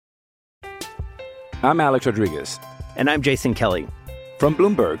I'm Alex Rodriguez. And I'm Jason Kelly. From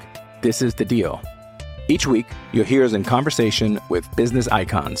Bloomberg, this is The Deal. Each week, you'll hear us in conversation with business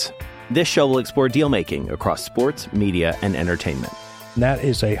icons. This show will explore deal-making across sports, media, and entertainment. That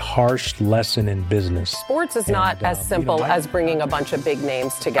is a harsh lesson in business. Sports is not as simple as bringing a bunch of big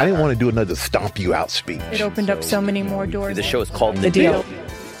names together. I didn't want to do another stomp you out speech. It opened up so many more doors. The show is called The Deal.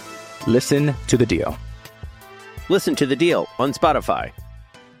 Listen to The Deal. Listen to The Deal on Spotify.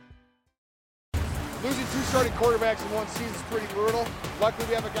 Losing two starting quarterbacks in one season is pretty brutal. Luckily,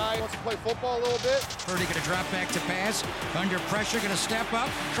 we have a guy who wants to play football a little bit. Purdy going to drop back to pass. Under pressure, going to step up.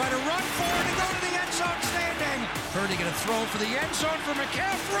 Try to run forward and go to the end zone standing. Purdy going to throw for the end zone for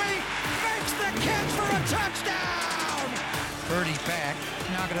McCaffrey. Makes the catch for a touchdown. Purdy back.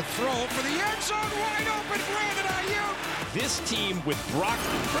 Now going to throw for the end zone. Wide open. Brandon Ayuk. This team with Brock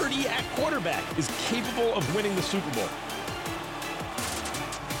Purdy at quarterback is capable of winning the Super Bowl.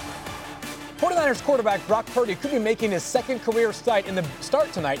 49ers quarterback Brock Purdy could be making his second career start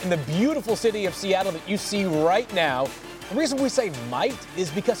tonight in the beautiful city of Seattle that you see right now. The reason we say might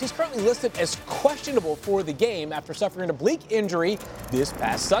is because he's currently listed as questionable for the game after suffering an oblique injury this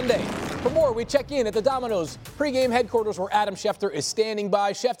past Sunday. For more, we check in at the Domino's pregame headquarters where Adam Schefter is standing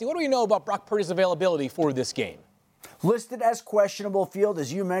by. Schefter, what do we know about Brock Purdy's availability for this game? Listed as questionable, Field,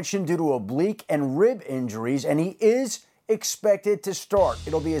 as you mentioned, due to oblique and rib injuries, and he is expected to start.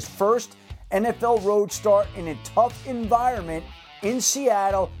 It'll be his first NFL road start in a tough environment in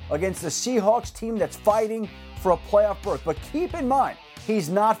Seattle against the Seahawks team that's fighting for a playoff berth. But keep in mind, he's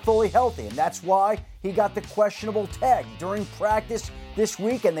not fully healthy, and that's why he got the questionable tag during practice this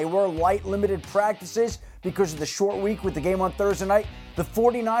week, and they were light limited practices because of the short week with the game on Thursday night. The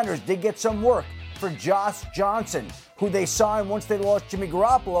 49ers did get some work for Josh Johnson, who they signed once they lost Jimmy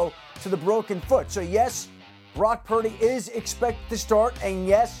Garoppolo to the broken foot. So yes, Brock Purdy is expected to start, and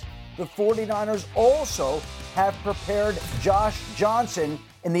yes, the 49ers also have prepared Josh Johnson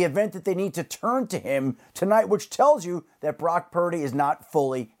in the event that they need to turn to him tonight, which tells you that Brock Purdy is not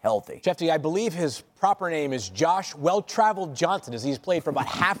fully healthy. Shefty, I believe his proper name is Josh Well-Traveled Johnson, as he's played for about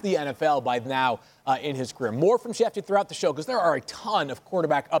half the NFL by now in his career. More from Shefty throughout the show because there are a ton of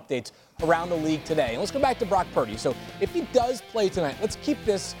quarterback updates around the league today. And let's go back to Brock Purdy. So if he does play tonight, let's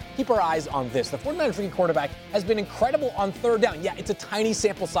keep our eyes on this. The 49ers rookie quarterback has been incredible on third down. Yeah, it's a tiny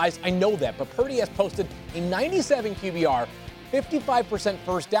sample size, I know that, but Purdy has posted a 97 QBR, 55%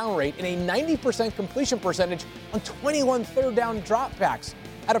 first down rate, and a 90% completion percentage on 21 third down dropbacks.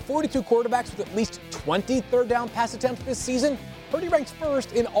 Out of 42 quarterbacks with at least 20 third down pass attempts this season, Purdy ranks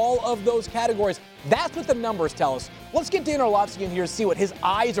first in all of those categories. That's what the numbers tell us. Let's get Dan Orlovsky in here to see what his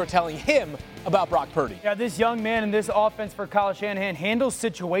eyes are telling him about Brock Purdy. Yeah, this young man in this offense for Kyle Shanahan handles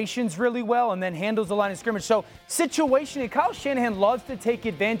situations really well and then handles the line of scrimmage. So situationally, Kyle Shanahan loves to take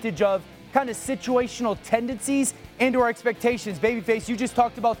advantage of kind of situational tendencies and or expectations. Babyface, you just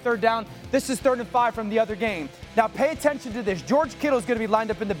talked about third down. This is 3rd and 5 from the other game. Now pay attention to this. George Kittle is going to be lined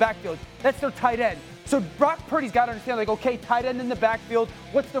up in the backfield. That's their tight end. So Brock Purdy's got to understand, like, okay, tight end in the backfield.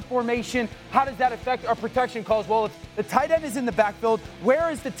 What's the formation? How does that affect our protection calls? Well, if the tight end is in the backfield, where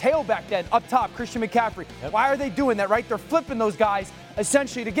is the tailback then? Up top, Christian McCaffrey. Yep. Why are they doing that, right? They're flipping those guys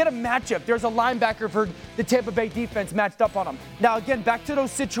essentially to get a matchup. There's a linebacker for the Tampa Bay defense matched up on them. Now, again, back to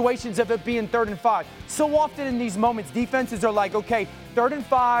those situations of it being 3rd and 5. So often in these moments, defenses are like, okay, 3rd and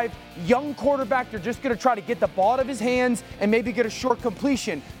 5, young quarterback, they're just going to try to get the ball out of his hands and maybe get a short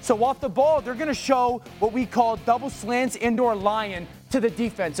completion. So off the ball, they're going to show what we call double slants and/or lion to the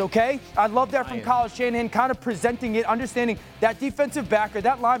defense, okay? I love that from Kyle Shanahan, kind of presenting it, understanding that defensive backer,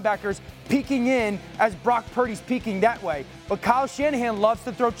 that linebacker's peeking in as Brock Purdy's peeking that way. But Kyle Shanahan loves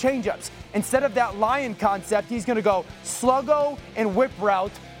to throw changeups. Instead of that lion concept, he's going to go sluggo and whip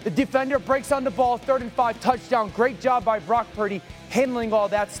route. The defender breaks on the ball, 3rd and 5, touchdown. Great job by Brock Purdy handling all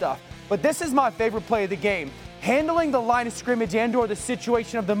that stuff. But this is my favorite play of the game. Handling the line of scrimmage and or the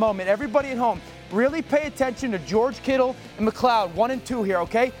situation of the moment. Everybody at home, really pay attention to George Kittle and McLeod, 1 and 2 here,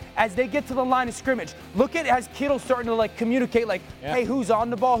 okay? As they get to the line of scrimmage. Look at as Kittle starting to communicate hey, who's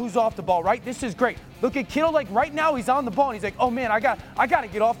on the ball, who's off the ball, right? This is great. Look at Kittle, right now he's on the ball and he's like, oh man, I got to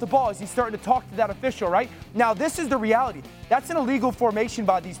get off the ball as he's starting to talk to that official, right? Now this is the reality. That's an illegal formation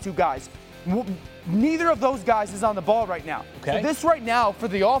by these two guys. Neither of those guys is on the ball right now. Okay. So this right now for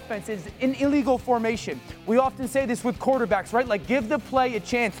the offense is an illegal formation. We often say this with quarterbacks, right? Give the play a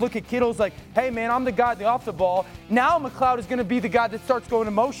chance. Look at Kittle's hey man, I'm the guy off the ball. Now McLeod is going to be the guy that starts going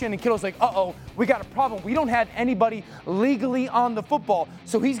in motion and Kittle's uh-oh, we got a problem. We don't have anybody legally on the football.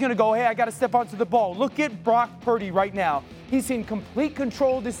 So he's going to go, hey, I got to step onto the ball. Look at Brock Purdy right now. He's in complete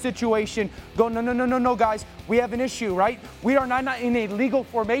control of this situation. Go, no, guys. We have an issue, right? We are not in a legal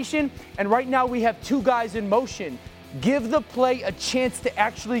formation, and right now we have have two guys in motion. Give the play a chance to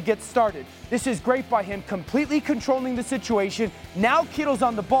actually get started. This is great by him, completely controlling the situation. Now Kittle's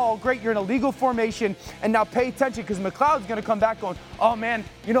on the ball. Great, you're in a legal formation. And now pay attention because McLeod's going to come back going, oh, man,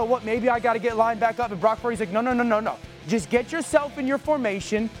 you know what? Maybe I got to get lined back up. And Brock Purdy's like, no. Just get yourself in your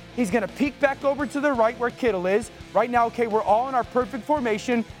formation. He's going to peek back over to the right where Kittle is. Right now, okay, we're all in our perfect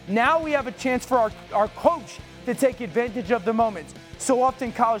formation. Now we have a chance for our coach to take advantage of the moments. So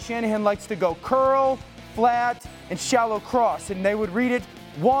often Kyle Shanahan likes to go curl, flat, and shallow cross, and they would read it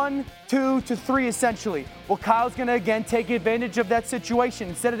 1, 2 to 3 essentially. Well, Kyle's going to again take advantage of that situation.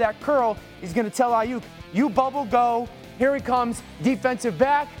 Instead of that curl, he's going to tell Ayuk, you bubble, go. Here he comes, defensive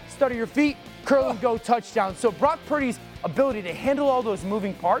back, study your feet, curl and go, touchdown. So Brock Purdy's ability to handle all those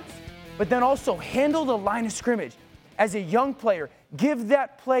moving parts, but then also handle the line of scrimmage. As a young player, give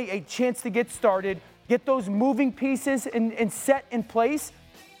that play a chance to get started, get those moving pieces and set in place,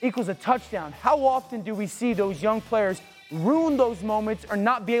 equals a touchdown. How often do we see those young players ruin those moments or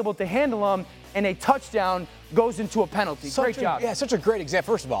not be able to handle them, and a touchdown goes into a penalty? Great job. Yeah, such a great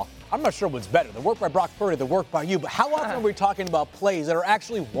example. First of all, I'm not sure what's better, the work by Brock Purdy, the work by you, but how often are we talking about plays that are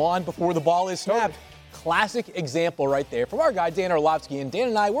actually won before the ball is snapped? Classic example right there from our guy, Dan Orlovsky. And Dan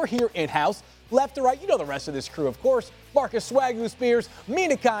and I, we're here in-house, left to right. You know the rest of this crew, of course. Marcus Swagoo Spears,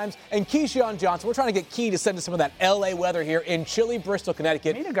 Mina Kimes, and Keyshawn Johnson. We're trying to get Key to send us some of that L.A. weather here in chilly Bristol,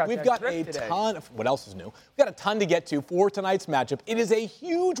 Connecticut. We've got a ton of, what else is new? We've got a ton to get to for tonight's matchup. It is a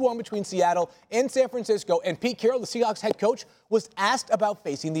huge one between Seattle and San Francisco. And Pete Carroll, the Seahawks head coach, was asked about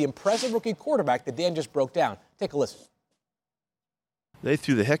facing the impressive rookie quarterback that Dan just broke down. Take a listen. They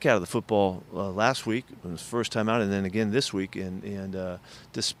threw the heck out of the football last week. It was first time out, and then again this week, and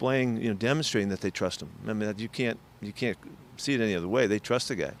displaying, demonstrating that they trust him. I mean, you can't see it any other way. They trust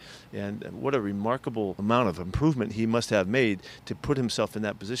the guy, and what a remarkable amount of improvement he must have made to put himself in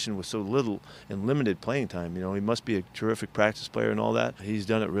that position with so little and limited playing time. He must be a terrific practice player and all that. He's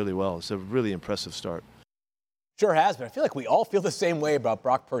done it really well. It's a really impressive start. Sure has, but I feel like we all feel the same way about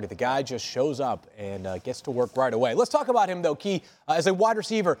Brock Purdy. The guy just shows up and gets to work right away. Let's talk about him, though, Key. As a wide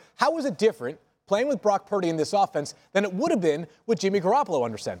receiver, how was it different playing with Brock Purdy in this offense than it would have been with Jimmy Garoppolo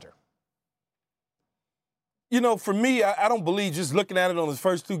under center? For me, I don't believe just looking at it on his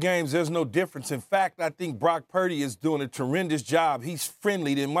first two games, there's no difference. In fact, I think Brock Purdy is doing a tremendous job. He's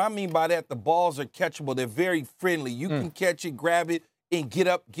friendly. And what I mean by that, the balls are catchable. They're very friendly. You can catch it, grab it, and get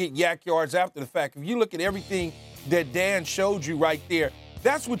up, get yak yards after the fact. If you look at everything that Dan showed you right there,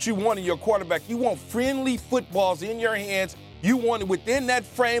 that's what you want in your quarterback. You want friendly footballs in your hands. You want it within that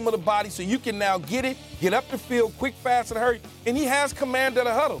frame of the body so you can now get it, get up the field quick, fast, and hurry. And he has command of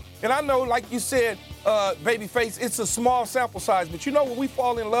the huddle. And I know, like you said, Babyface, it's a small sample size. But you know what we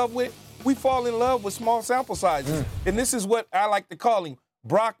fall in love with? We fall in love with small sample sizes. And this is what I like to call him,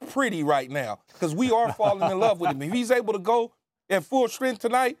 Brock Purdy right now, because we are falling in love with him. If he's able to go at full strength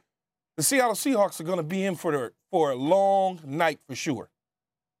tonight, the Seattle Seahawks are going to be in for a long night for sure.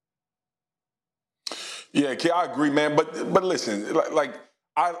 Yeah, I agree, man. But listen,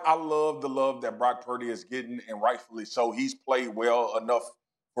 I love the love that Brock Purdy is getting, and rightfully so. He's played well enough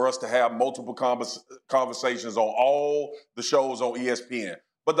for us to have multiple conversations on all the shows on ESPN.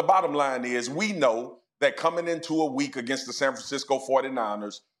 But the bottom line is we know that coming into a week against the San Francisco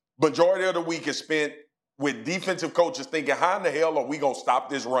 49ers, majority of the week is spent with defensive coaches thinking, how in the hell are we going to stop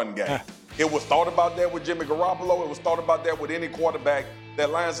this run game? It was thought about that with Jimmy Garoppolo. It was thought about that with any quarterback that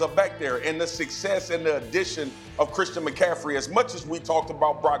lines up back there. And the success and the addition of Christian McCaffrey, as much as we talked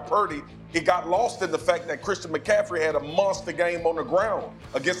about Brock Purdy, it got lost in the fact that Christian McCaffrey had a monster game on the ground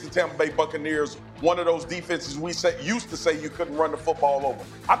against the Tampa Bay Buccaneers, one of those defenses we used to say you couldn't run the football over.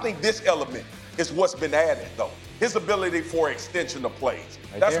 I think this element is what's been added, though. His ability for extension of plays.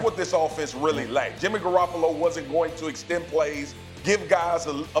 That's what this offense really lacked. Jimmy Garoppolo wasn't going to extend plays, give guys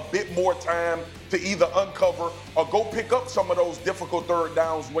a bit more time to either uncover or go pick up some of those difficult third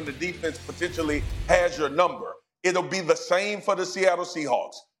downs when the defense potentially has your number. It'll be the same for the Seattle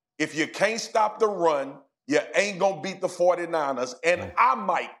Seahawks. If you can't stop the run, you ain't going to beat the 49ers. And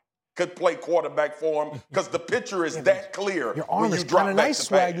I could play quarterback for him because the picture is that clear. Your arm is kind of nice,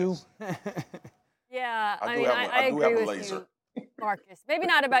 Swagoo. Yeah, I agree with you, Marcus. Maybe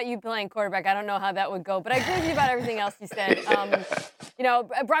not about you playing quarterback. I don't know how that would go, but I agree with you about everything else you said.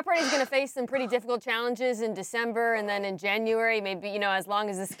 Brock Purdy's going to face some pretty difficult challenges in December and then in January, maybe, as long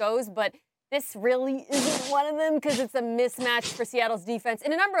as this goes. But this really isn't one of them because it's a mismatch for Seattle's defense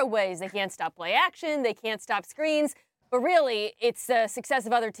in a number of ways. They can't stop play action. They can't stop screens. But really, it's the success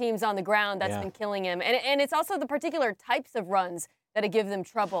of other teams on the ground that's been killing him. And it's also the particular types of runs that'll give them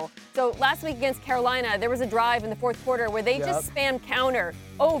trouble. So last week against Carolina, there was a drive in the fourth quarter where they just spammed counter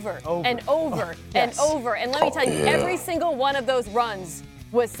over. And over. And let me tell you, every single one of those runs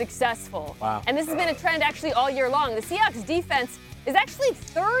was successful. Wow. And this has been a trend actually all year long. The Seahawks defense is actually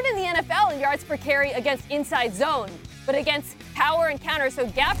third in the NFL in yards per carry against inside zone. But against power and counter, so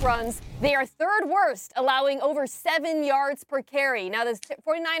gap runs, they are third worst, allowing over 7 yards per carry. Now, the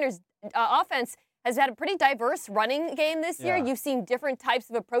 49ers offense has had a pretty diverse running game this year. You've seen different types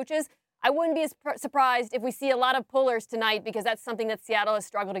of approaches. I wouldn't be surprised if we see a lot of pullers tonight because that's something that Seattle has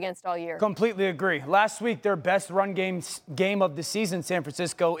struggled against all year. Completely agree. Last week, their best run game of the season, San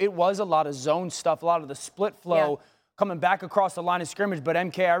Francisco, it was a lot of zone stuff, a lot of the split flow coming back across the line of scrimmage. But,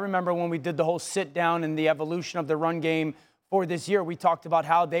 MK, I remember when we did the whole sit-down and the evolution of the run game for this year, we talked about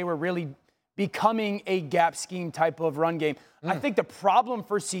how they were really becoming a gap scheme type of run game. I think the problem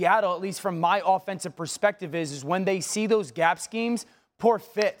for Seattle, at least from my offensive perspective, is when they see those gap schemes, poor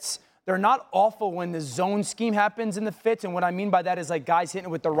fits. They're not awful when the zone scheme happens in the fits, and what I mean by that is like guys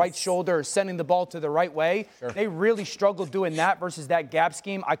hitting with the right shoulder or sending the ball to the right way. They really struggle doing that versus that gap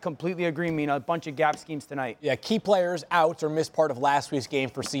scheme. I completely agree, Mina. A bunch of gap schemes tonight. Yeah, key players out or missed part of last week's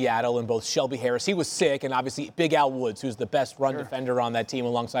game for Seattle, and both Shelby Harris, he was sick, and obviously Big Al Woods, who's the best run defender on that team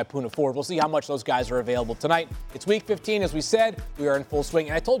alongside Poona Ford. We'll see how much those guys are available tonight. It's Week 15, as we said. We are in full swing,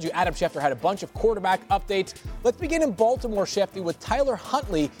 and I told you Adam Schefter had a bunch of quarterback updates. Let's begin in Baltimore, Schefter, with Tyler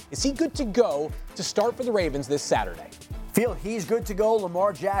Huntley. Is he good to go to start for the Ravens this Saturday? Feel he's good to go.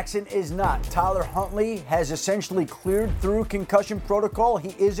 Lamar Jackson is not. Tyler Huntley has essentially cleared through concussion protocol. He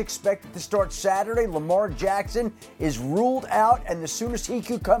is expected to start Saturday. Lamar Jackson is ruled out, and the soonest he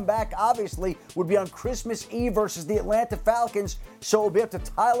could come back, obviously, would be on Christmas Eve versus the Atlanta Falcons. So it'll be up to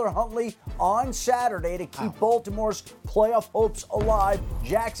Tyler Huntley on Saturday to keep Baltimore's playoff hopes alive.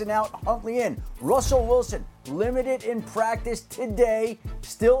 Jackson out, Huntley in. Russell Wilson, limited in practice today,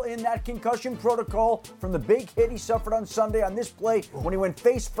 still in that concussion protocol from the big hit he suffered on Sunday on this play when he went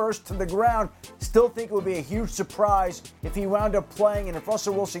face first to the ground. Still think it would be a huge surprise if he wound up playing, and if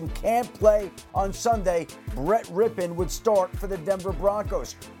Russell Wilson can't play on Sunday, Brett Rippon would start for the Denver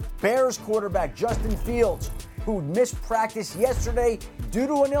Broncos. Bears quarterback Justin Fields, who missed practice yesterday due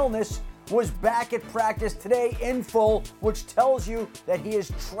to an illness, was back at practice today in full, which tells you that he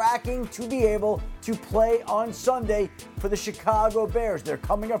is tracking to be able to play on Sunday for the Chicago Bears. They're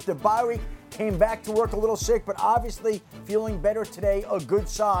coming up the bye week, came back to work a little sick, but obviously feeling better today, a good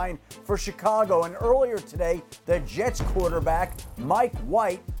sign for Chicago. And earlier today, the Jets quarterback, Mike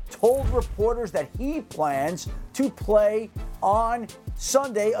White, told reporters that he plans to play on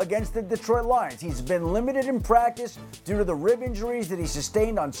Sunday against the Detroit Lions. He's been limited in practice due to the rib injuries that he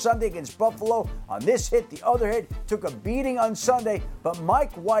sustained on Sunday against Buffalo. On this hit, the other hit, took a beating on Sunday, but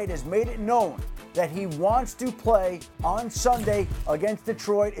Mike White has made it known that he wants to play on Sunday against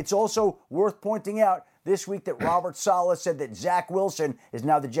Detroit. It's also worth pointing out this week that Robert Saleh said that Zach Wilson is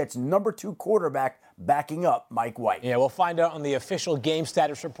now the Jets' number 2 quarterback, backing up Mike White. Yeah, we'll find out on the official game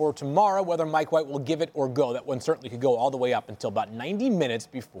status report tomorrow whether Mike White will give it or go. That one certainly could go all the way up until about 90 minutes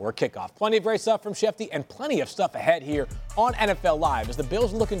before kickoff. Plenty of great stuff from Shefty and plenty of stuff ahead here on NFL Live as the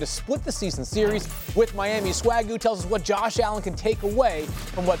Bills are looking to split the season series with Miami. Swagoo tells us what Josh Allen can take away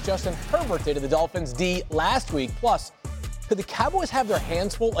from what Justin Herbert did to the Dolphins D last week. Plus, could the Cowboys have their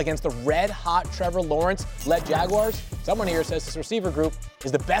hands full against the red-hot Trevor Lawrence-led Jaguars? Someone here says this receiver group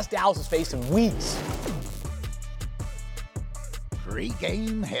is the best Dallas has faced in weeks.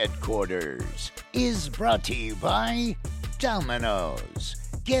 Pre-game headquarters is brought to you by Domino's.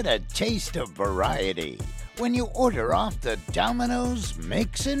 Get a taste of variety when you order off the Domino's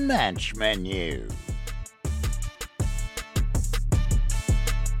Mix and Match menu.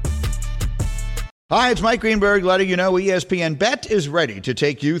 Hi, it's Mike Greenberg letting you know ESPN Bet is ready to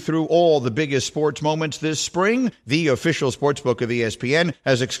take you through all the biggest sports moments this spring. The official sportsbook of ESPN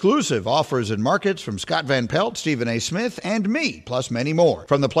has exclusive offers and markets from Scott Van Pelt, Stephen A. Smith, and me, plus many more.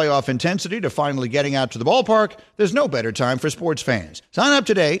 From the playoff intensity to finally getting out to the ballpark, there's no better time for sports fans. Sign up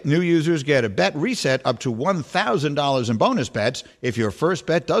today. New users get a bet reset up to $1,000 in bonus bets if your first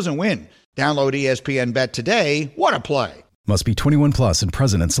bet doesn't win. Download ESPN Bet today. What a play. Must be 21 plus and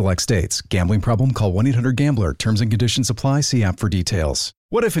present in select states. Gambling problem? Call 1-800-GAMBLER. Terms and conditions apply. See app for details.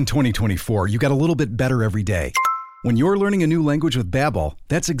 What if in 2024 you got a little bit better every day? When you're learning a new language with Babbel,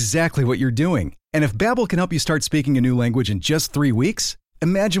 that's exactly what you're doing. And if Babbel can help you start speaking a new language in just 3 weeks,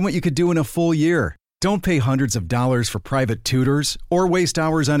 imagine what you could do in a full year. Don't pay hundreds of dollars for private tutors or waste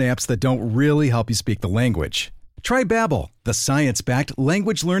hours on apps that don't really help you speak the language. Try Babbel, the science-backed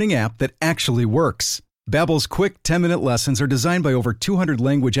language learning app that actually works. Babbel's quick 10-minute lessons are designed by over 200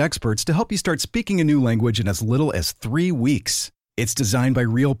 language experts to help you start speaking a new language in as little as 3 weeks. It's designed by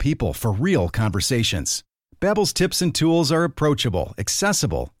real people for real conversations. Babbel's tips and tools are approachable,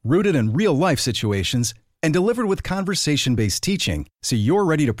 accessible, rooted in real-life situations, and delivered with conversation-based teaching so you're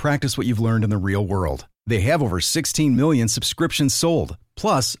ready to practice what you've learned in the real world. They have over 16 million subscriptions sold.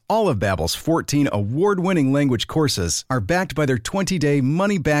 Plus, all of Babbel's 14 award-winning language courses are backed by their 20-day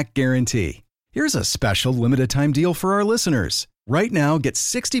money-back guarantee. Here's a special limited-time deal for our listeners. Right now, get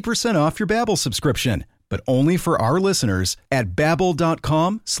 60% off your Babbel subscription, but only for our listeners at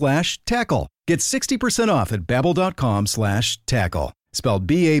Babbel.com/tackle. Get 60% off at Babbel.com/tackle. Spelled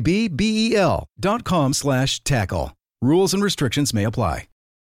BABBEL.com/tackle. Rules and restrictions may apply.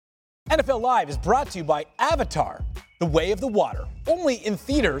 NFL Live is brought to you by Avatar, The Way of the Water, only in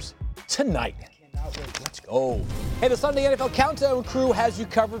theaters tonight. Let's go. Hey, the Sunday NFL Countdown crew has you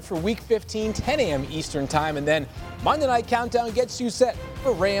covered for Week 15, 10 a.m. Eastern Time, and then Monday Night Countdown gets you set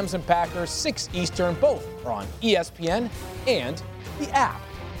for Rams and Packers, 6 Eastern. Both are on ESPN and the app.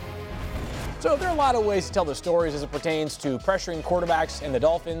 So there are a lot of ways to tell the stories as it pertains to pressuring quarterbacks and the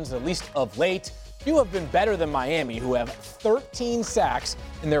Dolphins, at least of late. You have been better than Miami, who have 13 sacks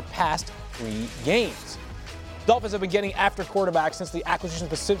in their past 3 games. Dolphins have been getting after quarterbacks since the acquisition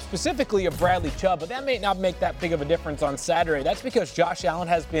specifically of Bradley Chubb, but that may not make that big of a difference on Saturday. That's because Josh Allen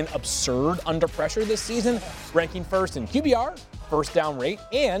has been absurd under pressure this season, ranking first in QBR, first down rate,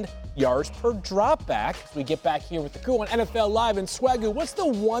 and yards per drop back. As we get back here with the crew on NFL Live. And Swagoo, what's the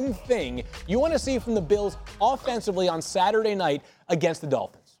one thing you want to see from the Bills offensively on Saturday night against the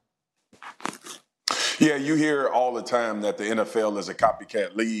Dolphins? Yeah, you hear all the time that the NFL is a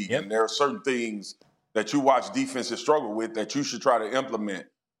copycat league, and there are certain things that you watch defenses struggle with that you should try to implement.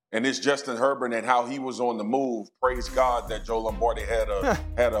 And it's Justin Herbert and how he was on the move. Praise God that Joe Lombardi had a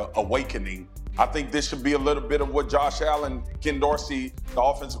awakening. I think this should be a little bit of what Josh Allen, Ken Dorsey, the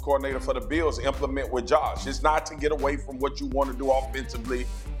offensive coordinator for the Bills, implement with Josh. It's not to get away from what you want to do offensively,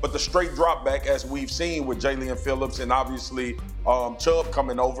 but the straight drop back, as we've seen with Jalen Phillips and obviously Chubb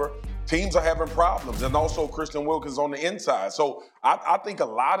coming over, teams are having problems, and also Christian Wilkins on the inside. So I think a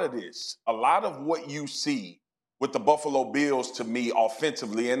lot of what you see with the Buffalo Bills, to me,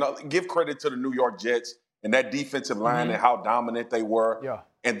 offensively, and give credit to the New York Jets and that defensive line and how dominant they were. Yeah.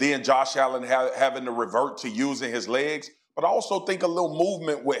 And then Josh Allen having to revert to using his legs. But I also think a little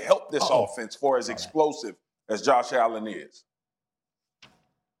movement would help this offense for as explosive as Josh Allen is.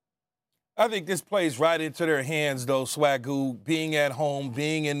 I think this plays right into their hands, though, Swagoo, being at home,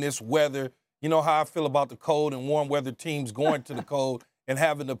 being in this weather. You know how I feel about the cold and warm weather teams going to the cold and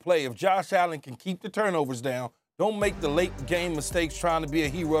having to play. If Josh Allen can keep the turnovers down, don't make the late game mistakes trying to be a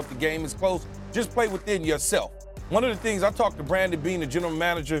hero if the game is close. Just play within yourself. One of the things, I talked to Brandon Beane, the general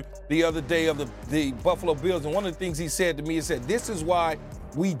manager, the other day of the Buffalo Bills, and one of the things he said to me, he said, this is why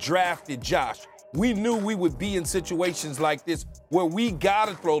we drafted Josh. We knew we would be in situations like this where we got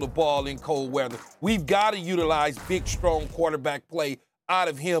to throw the ball in cold weather. We've got to utilize big, strong quarterback play out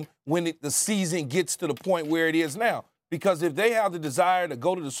of him when the season gets to the point where it is now. Because if they have the desire to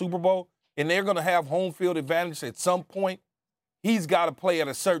go to the Super Bowl and they're going to have home field advantage at some point, he's got to play at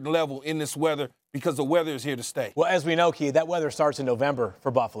a certain level in this weather because the weather is here to stay. Well, as we know, Key, that weather starts in November for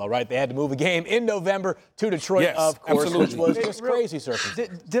Buffalo, right? They had to move a game in November to Detroit, of course, absolutely. which was just crazy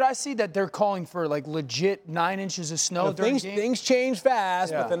circumstances. Did I see that they're calling for, like, legit 9 inches of snow during the game? Things change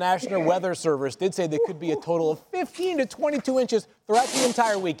fast, but the National Weather Service did say there could be a total of 15 to 22 inches throughout the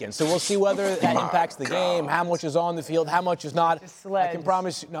entire weekend. So we'll see whether that impacts the game, how much is on the field, how much is not. I can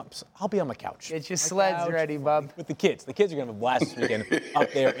promise you, no, I'll be on my couch. Get your sleds ready, bub. With the kids. The kids are going to have a blast this weekend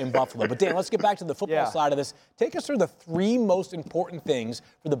up there in Buffalo. But, Dan, let's get back to the football side of this. Take us through the 3 most important things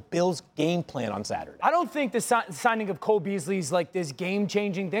for the Bills' game plan on Saturday. I don't think the signing of Cole Beasley is like this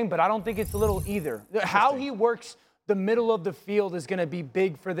game-changing thing, but I don't think it's a little either. How he works the middle of the field is going to be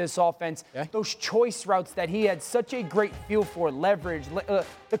big for this offense. Yeah. Those choice routes that he had such a great feel for, leverage,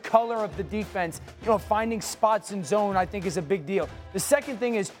 the color of the defense, finding spots in zone, I think is a big deal. The second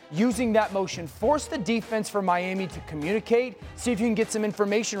thing is using that motion. Force the defense for Miami to communicate. See if you can get some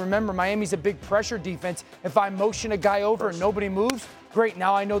information. Remember, Miami's a big pressure defense. If I motion a guy over and nobody moves, great,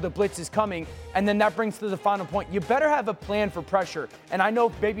 now I know the blitz is coming. And then that brings to the final point. You better have a plan for pressure. And I know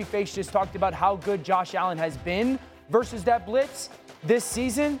Babyface just talked about how good Josh Allen has been versus that blitz this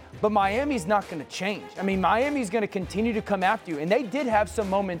season, but Miami's not going to change. I mean, Miami's going to continue to come after you, and they did have some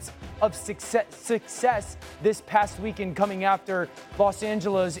moments of success this past weekend coming after Los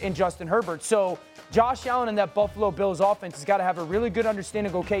Angeles and Justin Herbert. So Josh Allen and that Buffalo Bills offense has got to have a really good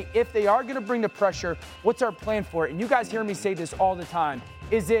understanding, okay, if they are going to bring the pressure, what's our plan for it? And you guys hear me say this all the time.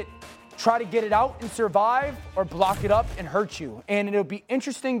 Is it try to get it out and survive or block it up and hurt you? And it'll be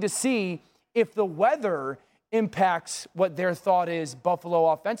interesting to see if the weather impacts what their thought is Buffalo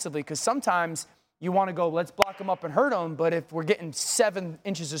offensively, because sometimes you want to go, let's block them up and hurt them, but if we're getting 7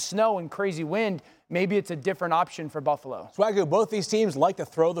 inches of snow and crazy wind, maybe it's a different option for Buffalo. Swagoo, both these teams like to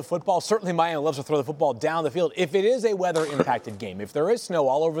throw the football. Certainly Miami loves to throw the football down the field. If it is a weather-impacted game, if there is snow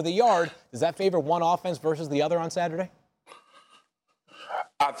all over the yard, does that favor one offense versus the other on Saturday?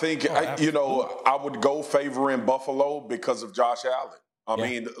 I think, I would go favoring Buffalo because of Josh Allen. I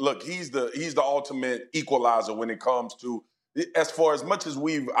mean, look, he's the ultimate equalizer when it comes to, as far as much as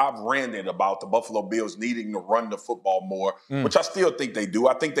I've ranted about the Buffalo Bills needing to run the football more, which I still think they do.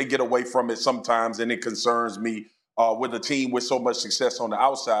 I think they get away from it sometimes, and it concerns me with a team with so much success on the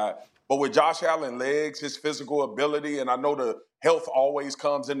outside. But with Josh Allen's legs, his physical ability, and I know the health always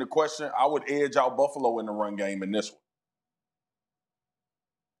comes into question, I would edge out Buffalo in the run game in this one.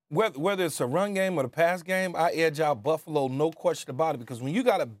 Whether it's a run game or the pass game, I edge out Buffalo, no question about it, because when you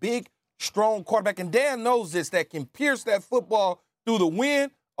got a big, strong quarterback, and Dan knows this, that can pierce that football through the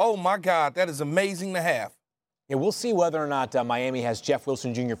wind, oh, my God, that is amazing to have. Yeah, we'll see whether or not Miami has Jeff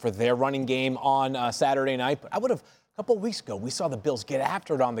Wilson Jr. for their running game on Saturday night. But a couple of weeks ago, we saw the Bills get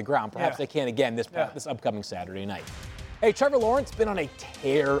after it on the ground. Perhaps they can again this upcoming Saturday night. Hey, Trevor Lawrence been on a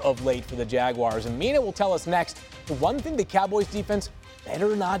tear of late for the Jaguars, and Mina will tell us next the one thing the Cowboys defense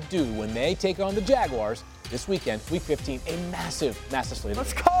better not do when they take on the Jaguars this weekend, Week 15, a massive, massive slate.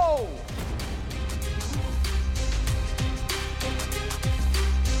 Let's go!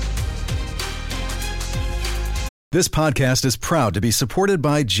 This podcast is proud to be supported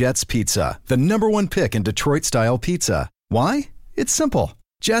by Jets Pizza, the #1 pick in Detroit-style pizza. Why? It's simple.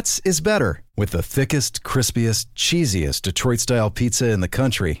 Jets is better. With the thickest, crispiest, cheesiest Detroit-style pizza in the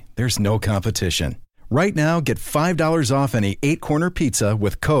country, there's no competition. Right now, get $5 off any 8-corner pizza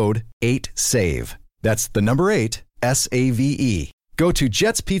with code 8SAVE. That's the number 8, S-A-V-E. Go to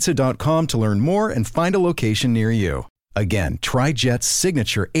jetspizza.com to learn more and find a location near you. Again, try Jet's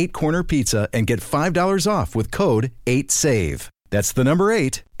signature 8-corner pizza and get $5 off with code 8SAVE. That's the number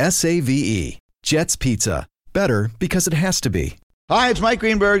 8, S-A-V-E. Jet's Pizza. Better because it has to be. Hi, it's Mike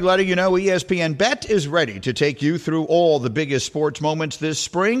Greenberg letting you know ESPN Bet is ready to take you through all the biggest sports moments this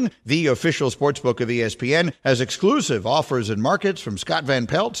spring. The official sportsbook of ESPN has exclusive offers and markets from Scott Van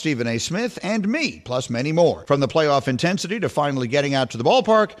Pelt, Stephen A. Smith, and me, plus many more. From the playoff intensity to finally getting out to the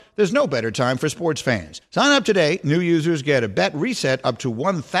ballpark, there's no better time for sports fans. Sign up today. New users get a bet reset up to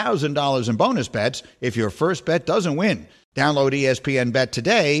 $1,000 in bonus bets if your first bet doesn't win. Download ESPN Bet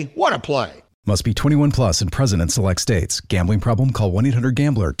today. What a play. Must be 21 plus and present in select states. Gambling problem? Call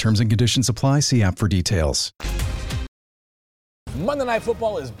 1-800-GAMBLER. Terms and conditions apply. See app for details. Monday Night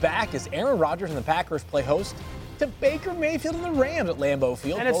Football is back as Aaron Rodgers and the Packers play host to Baker Mayfield and the Rams at Lambeau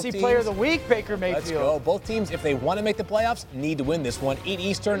Field. NFC Player of the Week, Baker Mayfield. Let's go. Both teams, if they want to make the playoffs, need to win this one. 8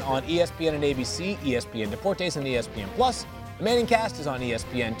 Eastern on ESPN and ABC, ESPN Deportes, and ESPN Plus. The Manning Cast is on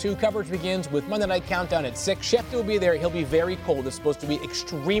ESPN2. Coverage begins with Monday Night Countdown at 6. Schefter will be there. He'll be very cold. It's supposed to be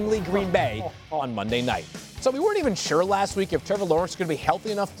extremely Green Bay on Monday night. So we weren't even sure last week if Trevor Lawrence is going to be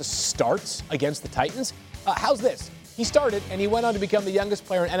healthy enough to start against the Titans. How's this? He started, and he went on to become the youngest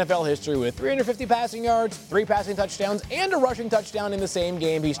player in NFL history with 350 passing yards, 3 passing touchdowns, and a rushing touchdown in the same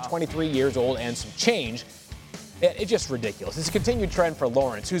game. He's 23 years old and some change. It's just ridiculous. It's a continued trend for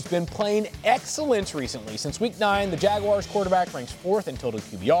Lawrence, who's been playing excellent recently. Since Week 9, the Jaguars quarterback ranks 4th in total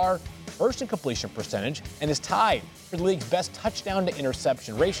QBR, 1st in completion percentage, and is tied for the league's best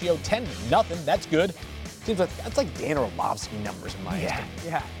touchdown-to-interception ratio, 10-0. That's good. Seems like that's like Dan Orlovsky numbers in my estimate.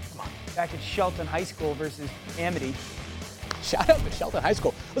 Yeah. Come on. Back at Shelton High School versus Amity. Shout out to Shelton High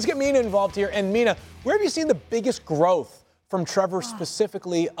School. Let's get Mina involved here. And Mina, where have you seen the biggest growth from Trevor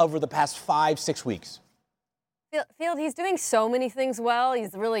specifically over the past 5-6 weeks? Field, he's doing so many things well.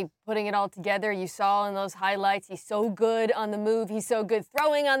 He's really putting it all together. You saw in those highlights, he's so good on the move. He's so good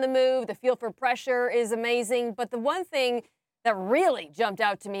throwing on the move. The feel for pressure is amazing. But the one thing that really jumped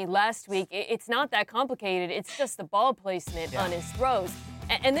out to me last week, it's not that complicated. It's just the ball placement on his throws.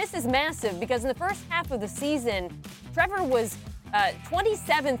 And this is massive because in the first half of the season, Trevor was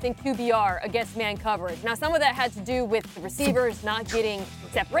 27th in QBR against man coverage. Now, some of that had to do with the receivers not getting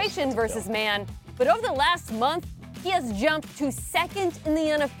separation versus man. But over the last month, he has jumped to 2nd in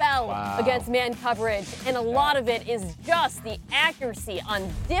the NFL against man coverage. And a lot of it is just the accuracy on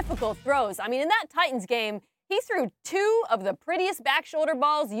difficult throws. I mean, in that Titans game, he threw 2 of the prettiest back shoulder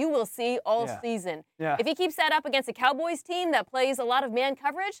balls you will see all season. Yeah. If he keeps that up against a Cowboys team that plays a lot of man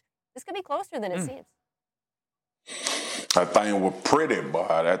coverage, this could be closer than it seems. That thing was pretty, boy.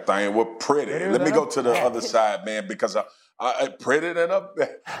 That thing was pretty. Let me go to the other side, man, because I'm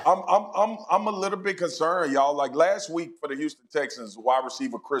a little bit concerned, y'all. Like last week for the Houston Texans, wide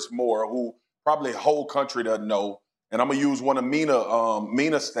receiver Chris Moore, who probably the whole country doesn't know. And I'm going to use one of Mina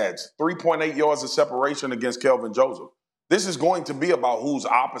stats, 3.8 yards of separation against Kelvin Joseph. This is going to be about who's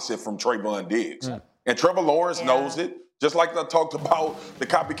opposite from Trayvon Diggs. And Trevor Lawrence knows it. Just like I talked about the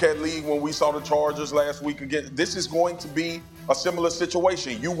copycat league when we saw the Chargers last week again. This is going to be a similar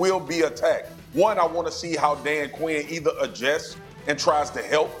situation. You will be attacked. One, I want to see how Dan Quinn either adjusts and tries to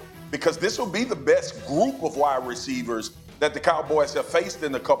help, because this will be the best group of wide receivers that the Cowboys have faced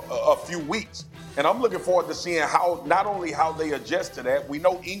in a few weeks. And I'm looking forward to seeing not only how they adjust to that. We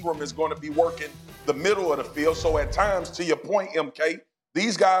know Ingram is going to be working the middle of the field. So at times, to your point, MK,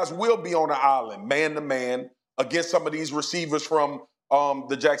 these guys will be on the island, man-to-man, against some of these receivers from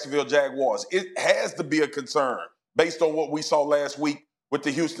the Jacksonville Jaguars. It has to be a concern based on what we saw last week with the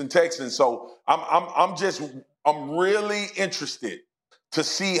Houston Texans. So I'm really interested to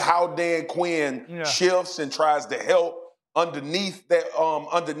see how Dan Quinn shifts and tries to help underneath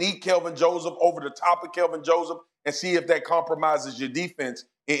Kelvin Joseph, over the top of Kelvin Joseph, and see if that compromises your defense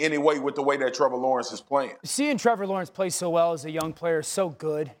in any way with the way that Trevor Lawrence is playing. Seeing Trevor Lawrence play so well as a young player is so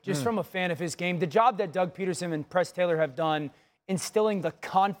good, just from a fan of his game. The job that Doug Peterson and Press Taylor have done instilling the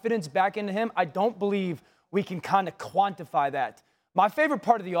confidence back into him, I don't believe we can kind of quantify that. My favorite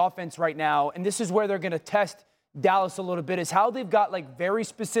part of the offense right now, and this is where they're going to test Dallas a little bit, is how they've got like very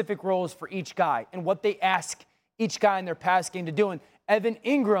specific roles for each guy and what they ask each guy in their pass game to do. And Evan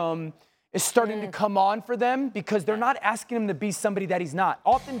Ingram is starting to come on for them because they're not asking him to be somebody that he's not.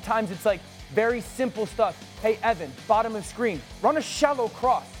 Oftentimes it's like very simple stuff. Hey, Evan, bottom of screen, run a shallow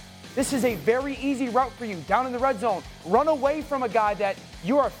cross. This is a very easy route for you down in the red zone. Run away from a guy that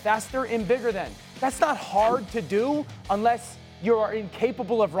you are faster and bigger than. That's not hard to do unless you are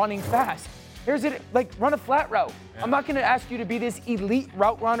incapable of running fast. Here's it, like run a flat route. I'm not going to ask you to be this elite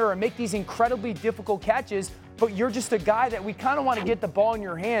route runner or make these incredibly difficult catches, but you're just a guy that we kind of want to get the ball in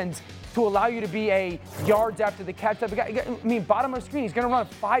your hands to allow you to be a yards after the catch type of guy. I mean, bottom of the screen, he's going to run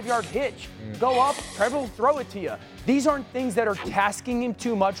a 5-yard hitch. Go up, Trevor will throw it to you. These aren't things that are tasking him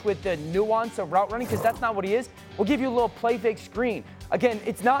too much with the nuance of route running, because that's not what he is. We'll give you a little play fake screen. Again,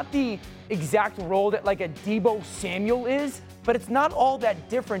 it's not the exact role that like a Deebo Samuel is, but it's not all that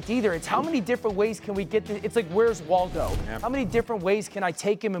different either. It's how many different ways can we get it's like, where's Waldo? How many different ways can I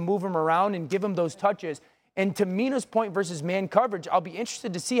take him and move him around and give him those touches? And to Mina's point versus man coverage, I'll be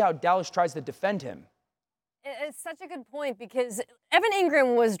interested to see how Dallas tries to defend him. It's such a good point, because Evan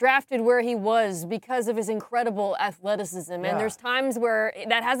Ingram was drafted where he was because of his incredible athleticism. And there's times where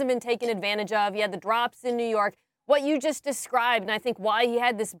that hasn't been taken advantage of. He had the drops in New York. What you just described, and I think why he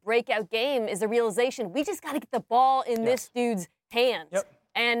had this breakout game, is the realization we just got to get the ball in this dude's hands.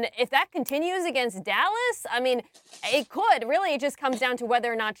 And if that continues against Dallas, I mean, it could. Really, it just comes down to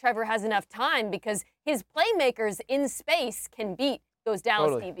whether or not Trevor has enough time, because his playmakers in space can beat those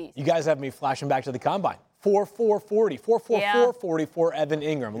Dallas DBs. You guys have me flashing back to the combine. 4.40, 4.40 for Evan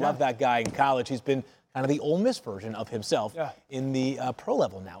Ingram. Love that guy in college. He's been kind of the Ole Miss version of himself in the pro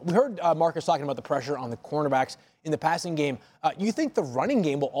level now. We heard Marcus talking about the pressure on the cornerbacks in the passing game. You think the running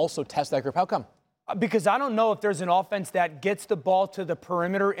game will also test that group? How come? Because I don't know if there's an offense that gets the ball to the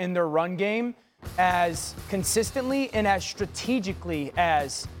perimeter in their run game as consistently and as strategically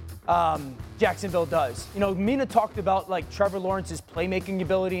as Jacksonville does. You know, Mina talked about like Trevor Lawrence's playmaking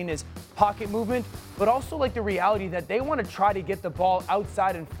ability and his pocket movement, but also like the reality that they want to try to get the ball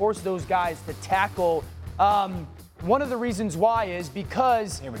outside and force those guys to tackle. One of the reasons why is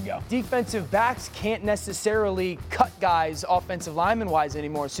because defensive backs can't necessarily cut guys offensive lineman-wise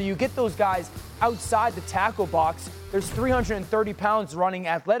anymore. So you get those guys outside the tackle box. There's 330 pounds running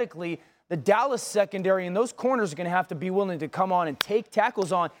athletically. The Dallas secondary and those corners are going to have to be willing to come on and take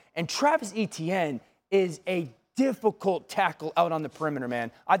tackles on. And Travis Etienne is a difficult tackle out on the perimeter,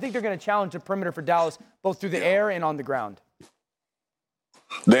 man. I think they're going to challenge the perimeter for Dallas both through the air and on the ground.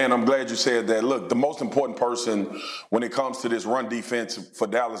 Dan, I'm glad you said that. Look, the most important person when it comes to this run defense for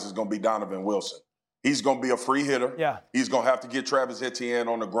Dallas is going to be Donovan Wilson. He's going to be a free hitter. He's going to have to get Travis Etienne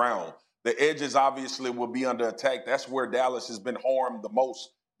on the ground. The edges obviously will be under attack. That's where Dallas has been harmed the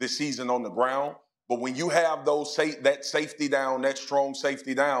most this season on the ground. But when you have that safety down, that strong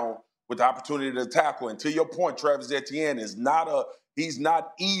safety down with the opportunity to tackle, and to your point, Travis Etienne is he's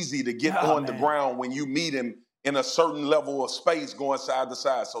not easy to get on the ground when you meet him in a certain level of space going side to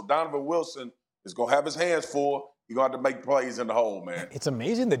side. So Donovan Wilson is going to have his hands full. You're going to have to make plays in the hole, man. It's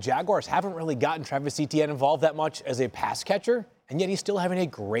amazing the Jaguars haven't really gotten Travis Etienne involved that much as a pass catcher, and yet he's still having a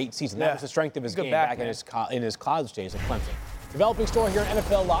great season. That was the strength of his game back in his college days at Clemson. Developing story here on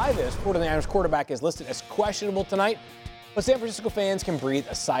NFL Live is 49ers quarterback is listed as questionable tonight, but San Francisco fans can breathe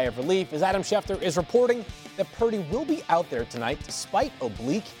a sigh of relief as Adam Schefter is reporting that Purdy will be out there tonight despite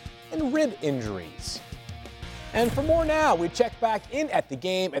oblique and rib injuries. And for more now, we check back in at the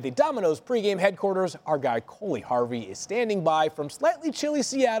game at the Domino's pregame headquarters. Our guy Coley Harvey is standing by from slightly chilly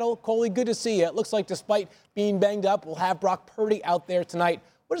Seattle. Coley, good to see you. It looks like despite being banged up, we'll have Brock Purdy out there tonight.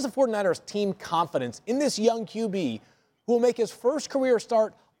 What is the 49ers team confidence in this young QB who will make his first career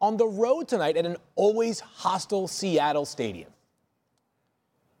start on the road tonight at an always hostile Seattle stadium?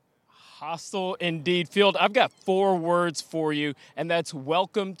 Hostile indeed. Field, I've got 4 words for you, and that's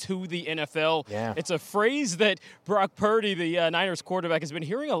welcome to the NFL. Yeah. It's a phrase that Brock Purdy, the Niners quarterback, has been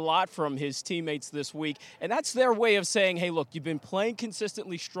hearing a lot from his teammates this week, and that's their way of saying, hey, look, you've been playing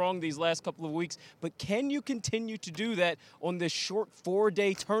consistently strong these last couple of weeks, but can you continue to do that on this short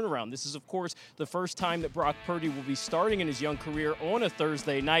 4-day turnaround? This is, of course, the first time that Brock Purdy will be starting in his young career on a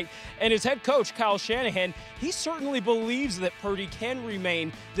Thursday night, and his head coach, Kyle Shanahan, he certainly believes that Purdy can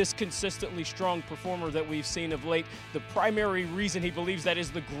remain this consistently strong performer that we've seen of late. The primary reason he believes that is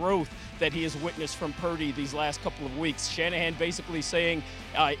the growth that he has witnessed from Purdy these last couple of weeks. Shanahan basically saying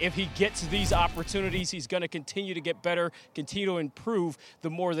if he gets these opportunities, he's going to continue to get better, continue to improve the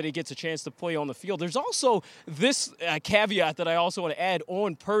more that he gets a chance to play on the field. There's also this caveat that I also want to add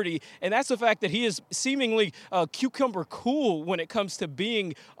on Purdy, and that's the fact that he is seemingly cucumber cool when it comes to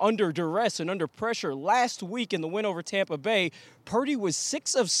being under duress and under pressure. Last week in the win over Tampa Bay, Purdy was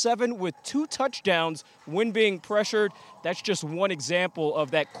 6 of 7 with 2 touchdowns when being pressured. That's just one example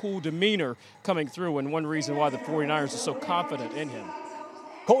of that cool demeanor coming through and one reason why the 49ers are so confident in him.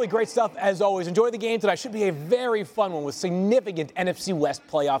 Coley, great stuff as always. Enjoy the game tonight. Should be a very fun one with significant NFC West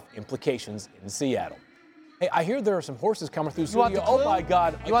playoff implications in Seattle. Hey, I hear there are some horses coming through studio. Oh, my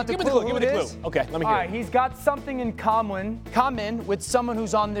God. You want the clue? Give me the clue. Okay, let me hear it. All right, he's got something in common with someone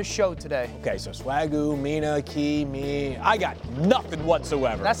who's on this show today. Okay, so Swagoo, Mina, Key, me. I got nothing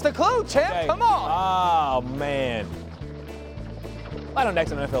whatsoever. That's the clue, champ. Okay. Come on. Oh, man. Find out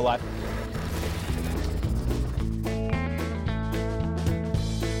next on NFL Live.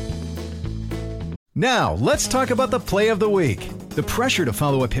 Now, let's talk about the play of the week. The pressure to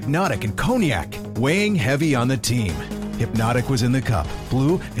follow up Hypnotic and Cognac, weighing heavy on the team. Hypnotic was in the cup,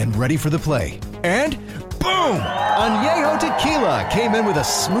 blue, and ready for the play. And boom! Añejo Tequila came in with a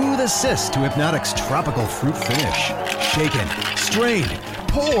smooth assist to Hypnotic's tropical fruit finish. Shaken, strained,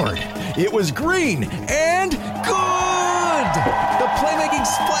 poured. It was green and good! The playmaking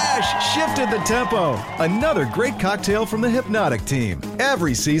splash shifted the tempo. Another great cocktail from the Hypnotic team.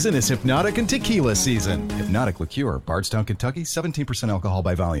 Every season is Hypnotic and Tequila season. Hypnotic Liqueur, Bardstown, Kentucky, 17% alcohol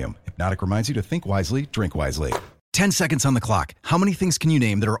by volume. Hypnotic reminds you to think wisely, drink wisely. 10 seconds on the clock. How many things can you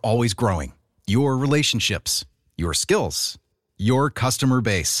name that are always growing? Your relationships, your skills, your customer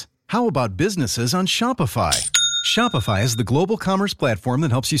base. How about businesses on Shopify? Shopify is the global commerce platform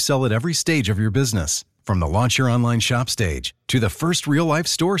that helps you sell at every stage of your business. From the launch your online shop stage, to the first real-life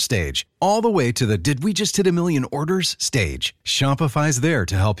store stage, all the way to the did we just hit a million orders stage, Shopify's there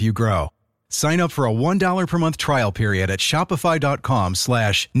to help you grow. Sign up for a $1 per month trial period at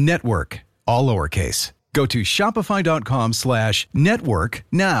shopify.com/network, all lowercase. Go to shopify.com/network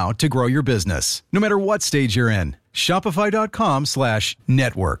now to grow your business, no matter what stage you're in.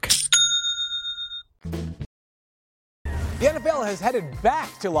 Shopify.com/network. The NFL has headed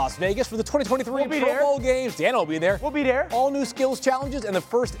back to Las Vegas for the 2023 Pro Bowl games. Dan will be there. We'll be there. All new skills challenges and the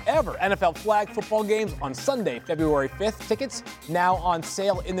first ever NFL flag football games on Sunday, February 5th. Tickets now on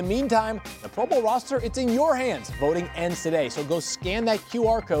sale. In the meantime, the Pro Bowl roster, it's in your hands. Voting ends today. So go scan that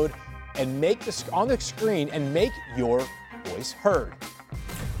QR code and make on the screen and make your voice heard.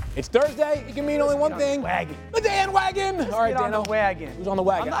 It's Thursday. It can mean only one thing. The Dan Wagon. All right, Dan. On the wagon. Who's on the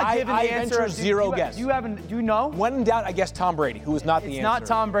wagon? I'm not giving the answer. Venture zero guess. Do you know? When in doubt, I guess Tom Brady, who is not the answer. It's not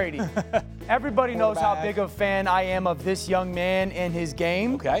Tom Brady. Everybody knows how big of a fan I am of this young man and his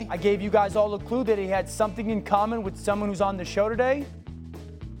game. Okay. I gave you guys all a clue that he had something in common with someone who's on the show today.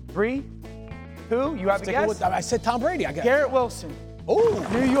 3, 2, you have a guess? I said Tom Brady. I got Garrett Wilson. Oh.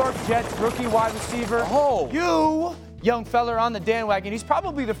 New York Jets rookie wide receiver. Oh. You, young fella on the Dan Wagon. He's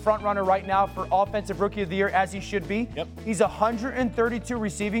probably the front runner right now for Offensive Rookie of the Year, as he should be. Yep. He's 132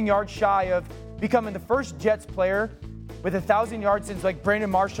 receiving yards shy of becoming the first Jets player with 1,000 yards since like Brandon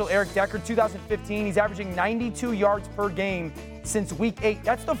Marshall, Eric Decker, 2015. He's averaging 92 yards per game since week 8.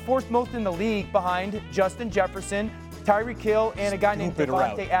 That's the 4th most in the league behind Justin Jefferson, Tyreek Hill, and a guy named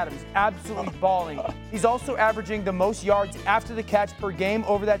Devontae Adams. Absolutely balling. He's also averaging the most yards after the catch per game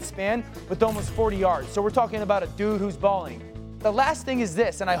over that span with almost 40 yards. So we're talking about a dude who's balling. The last thing is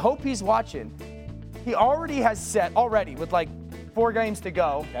this, and I hope he's watching. He already has set, with like 4 games to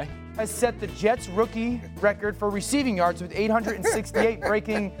go, has set the Jets rookie record for receiving yards with 868,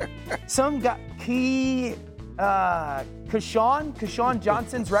 breaking some key Keyshawn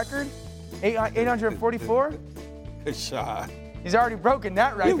Johnson's record, 844. Keyshawn. He's already broken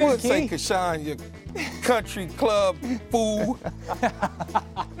that record. You would say Keyshawn, you country club fool.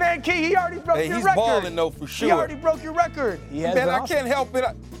 Man, Key, he already broke your record. He's balling, though, for sure. He already broke your record. Man, I can't help it.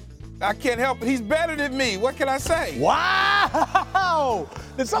 I can't help it. He's better than me. What can I say? Wow!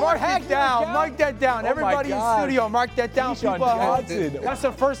 Mark that down. Mark that down. Everybody in studio, mark that down. Keyshawn Johnson. That's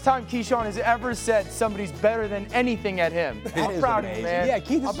the first time Keyshawn has ever said somebody's better than anything at him. I'm proud of you, man. Yeah,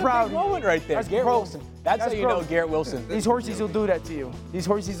 Keith, this is a big moment right there. That's Garrett growth. Wilson. That's how you know Garrett Wilson. These horses will do that to you. These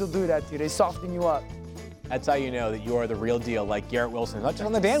horses will do that to you. They soften you up. That's how you know that you are the real deal, like Garrett Wilson. Not just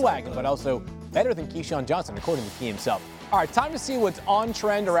on the bandwagon, but also better than Keyshawn Johnson, according to Key himself. All right, time to see what's on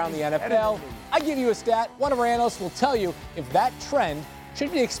trend around the NFL. I give you a stat. One of our analysts will tell you if that trend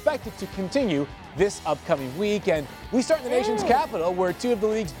should be expected to continue this upcoming week. And we start in the nation's capital, where two of the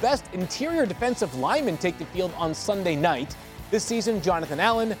league's best interior defensive linemen take the field on Sunday night. This season, Jonathan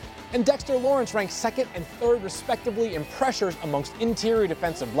Allen and Dexter Lawrence ranked second and third, respectively, in pressures amongst interior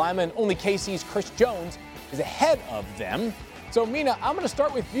defensive linemen. Only KC's Chris Jones is ahead of them. So, Mina, I'm going to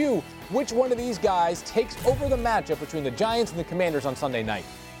start with you. Which one of these guys takes over the matchup between the Giants and the Commanders on Sunday night?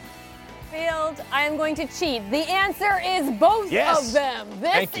 Field, I am going to cheat. The answer is both of them.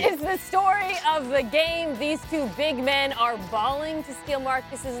 This is the story of the game. These two big men are balling, to steal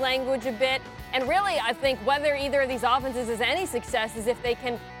Marcus's language a bit. And really, I think whether either of these offenses is any success is if they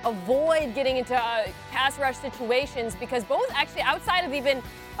can avoid getting into pass rush situations, because both actually, outside of even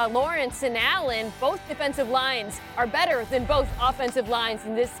Lawrence and Allen, both defensive lines are better than both offensive lines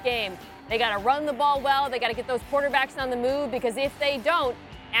in this game. They got to run the ball well. They got to get those quarterbacks on the move, because if they don't,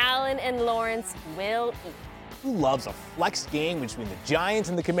 Allen and Lawrence will eat. Who loves a flex game between the Giants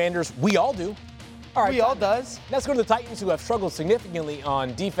and the Commanders? We all do. All right, we all does. Let's go to the Titans, who have struggled significantly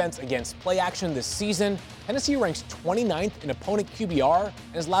on defense against play action this season. Tennessee ranks 29th in opponent QBR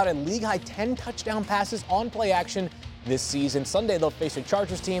and has allowed a league-high 10 touchdown passes on play action this season. Sunday, they'll face a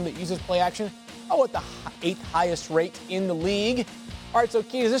Chargers team that uses play action at the 8th highest rate in the league. All right, so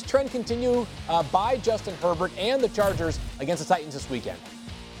Key, does this trend continue by Justin Herbert and the Chargers against the Titans this weekend?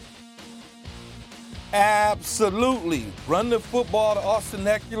 Absolutely. Run the football to Austin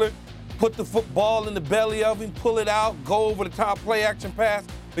Eckler, put the football in the belly of him, pull it out, go over the top play action pass,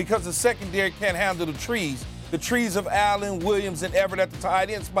 because the secondary can't handle the trees of Allen, Williams, and Everett at the tight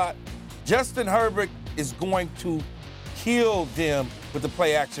end spot. Justin Herbert is going to kill them with the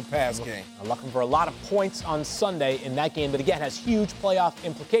play action pass game. I'm looking for a lot of points on Sunday in that game that, again, has huge playoff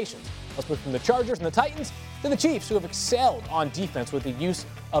implications. Let's move from the Chargers and the Titans to the Chiefs, who have excelled on defense with the use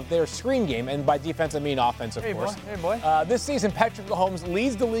of their screen game. And by defense, I mean offense, of course. Hey, boy. This season, Patrick Mahomes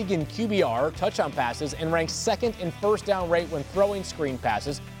leads the league in QBR, touchdown passes, and ranks second in first down rate when throwing screen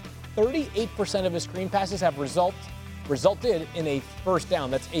passes. 38% of his screen passes have resulted in a first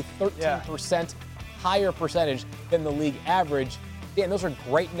down. That's a 13% higher percentage than the league average. Dan, those are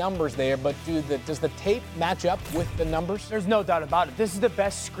great numbers there, but does the tape match up with the numbers? There's no doubt about it. This is the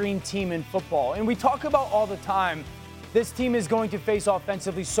best screen team in football. And we talk about all the time, this team is going to face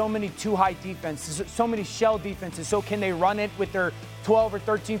offensively so many too-high defenses, so many shell defenses. So can they run it with their 12 or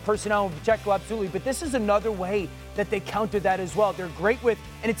 13 personnel with Pacheco? Absolutely. But this is another way that they counter that as well. They're great with,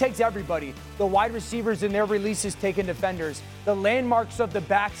 and it takes everybody, the wide receivers in their releases taking defenders, the landmarks of the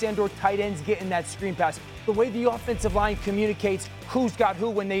backs and or tight ends getting that screen pass, the way the offensive line communicates who's got who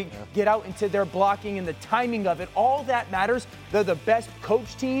when they get out into their blocking and the timing of it, all that matters. They're the best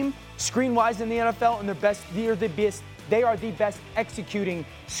coach team screen-wise in the NFL, and they are the best executing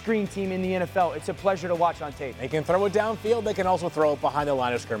screen team in the NFL. It's a pleasure to watch on tape. They can throw it downfield. They can also throw it behind the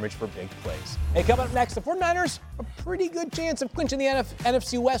line of scrimmage for big plays. Hey, coming up next, the 49ers, a pretty good chance of clinching the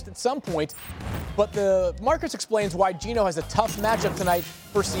NFC West at some point. But Marcus explains why Geno has a tough matchup tonight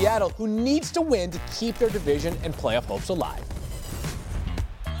for Seattle, who needs to win to keep their division and playoff hopes alive.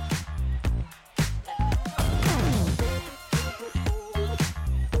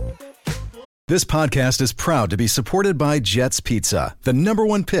 This podcast is proud to be supported by Jets Pizza, the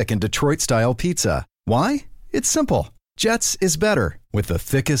 #1 pick in Detroit-style pizza. Why? It's simple. Jets is better. With the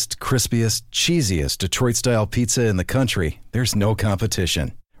thickest, crispiest, cheesiest Detroit-style pizza in the country, there's no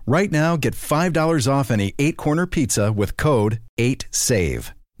competition. Right now, get $5 off any 8-corner pizza with code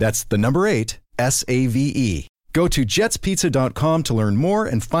 8SAVE. That's the number 8, S-A-V-E. Go to jetspizza.com to learn more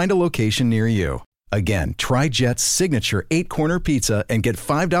and find a location near you. Again, try Jet's signature 8-corner pizza and get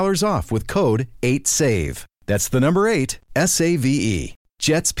 $5 off with code 8SAVE. That's the number 8, S-A-V-E.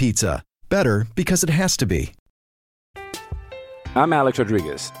 Jet's Pizza. Better because it has to be. I'm Alex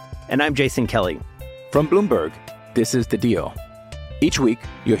Rodriguez. And I'm Jason Kelly. From Bloomberg, this is The Deal. Each week,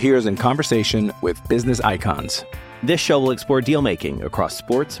 you'll hear us in conversation with business icons. This show will explore deal-making across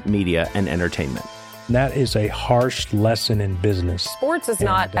sports, media, and entertainment. That is a harsh lesson in business. Sports is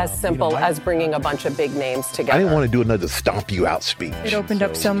not as simple as bringing a bunch of big names together. I didn't want to do another stomp you out speech. It opened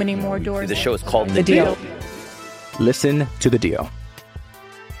up so many more doors. The show is called The Deal. Listen to The Deal.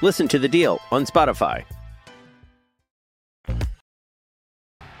 Listen to The Deal on Spotify.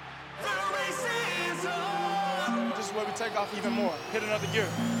 Just let me take off even more. Hit another gear.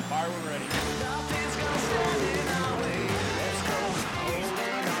 Fire when ready.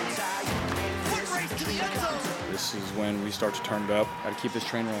 This is when we start to turn it up. Got to keep this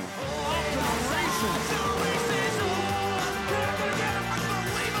train rolling.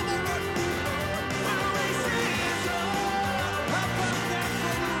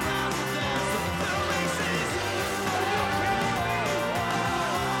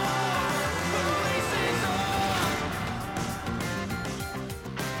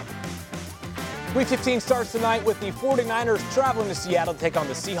 Week 15 starts tonight with the 49ers traveling to Seattle to take on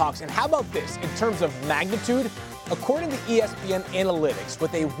the Seahawks. And how about this in terms of magnitude? According to ESPN Analytics,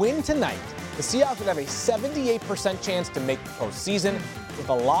 with a win tonight, the Seahawks would have a 78% chance to make the postseason. With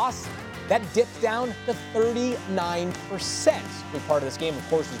a loss, that dips down to 39%. Big part of this game, of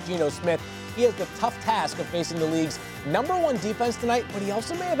course, is Geno Smith. He has the tough task of facing the league's #1 defense tonight, but he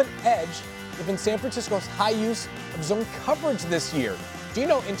also may have an edge given San Francisco's high use of zone coverage this year.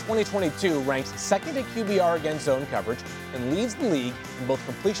 Geno in 2022 ranks second in QBR against zone coverage and leads the league in both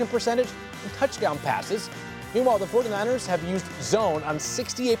completion percentage and touchdown passes. Meanwhile, the 49ers have used zone on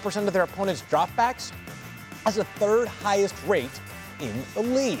 68% of their opponents' dropbacks as the third highest rate in the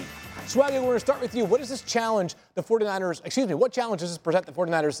league. Swaggy, we're going to start with you. What does this challenge the 49ers, what challenge does this present the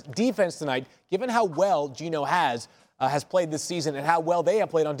 49ers defense tonight, given how well Geno has played this season and how well they have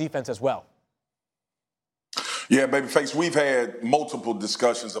played on defense as well? Yeah, Babyface, we've had multiple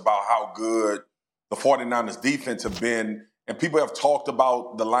discussions about how good the 49ers defense have been, and people have talked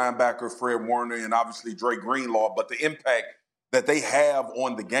about the linebacker Fred Warner and obviously Dre Greenlaw, but the impact that they have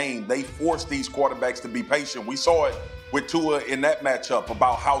on the game, they force these quarterbacks to be patient. We saw it with Tua in that matchup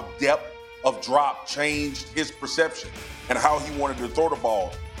about how depth of drop changed his perception and how he wanted to throw the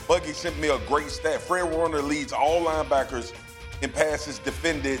ball. Buggy sent me a great stat. Fred Warner leads all linebackers in passes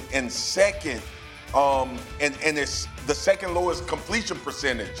defended and second, and it's the second lowest completion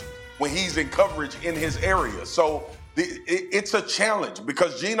percentage when he's in coverage in his area. So it's a challenge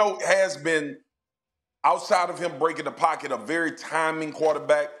because Geno has been, outside of him breaking the pocket, a very timing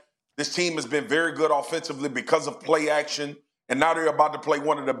quarterback. This team has been very good offensively because of play action, and now they're about to play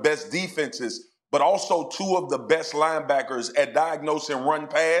one of the best defenses, but also two of the best linebackers at diagnosing run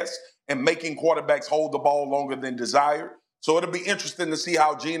pass and making quarterbacks hold the ball longer than desired. So it'll be interesting to see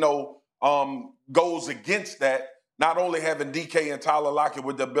how Geno goes against that, not only having DK and Tyler Lockett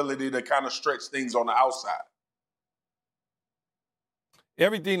with the ability to kind of stretch things on the outside.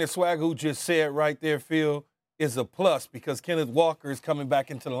 Everything that Swagoo just said right there, Phil, is a plus because Kenneth Walker is coming back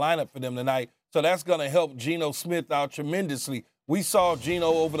into the lineup for them tonight. So that's going to help Geno Smith out tremendously. We saw Geno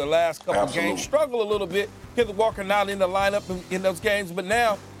over the last couple of games struggle a little bit. Kenneth Walker not in the lineup in those games. But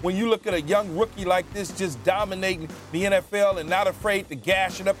now when you look at a young rookie like this just dominating the NFL and not afraid to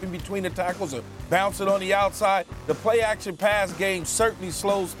gash it up in between the tackles or bounce it on the outside, the play-action pass game certainly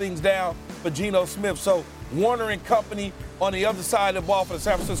slows things down for Geno Smith. So Warner and company on the other side of the ball for the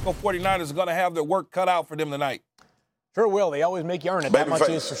San Francisco 49ers are going to have their work cut out for them tonight. Sure will. They always make you earn it. That much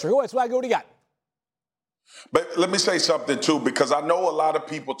is for sure. What's Swagoo? What do you got? But let me say something, too, because I know a lot of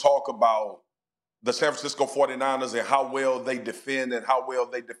people talk about the San Francisco 49ers and how well they defend and how well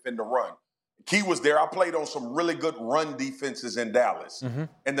they defend the run. Key was there. I played on some really good run defenses in Dallas. Mm-hmm.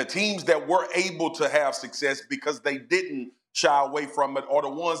 And the teams that were able to have success because they didn't shy away from it are the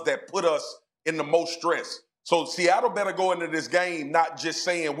ones that put us in the most stress. So Seattle better go into this game not just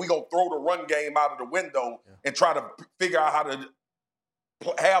saying we're going to throw the run game out of the window and try to figure out how to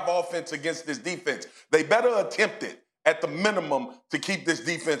have offense against this defense. They better attempt it at the minimum to keep this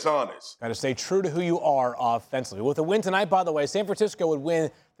defense honest. Got to stay true to who you are offensively. With a win tonight, by the way, San Francisco would win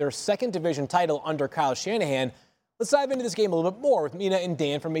their second division title under Kyle Shanahan. Let's dive into this game a little bit more with Mina and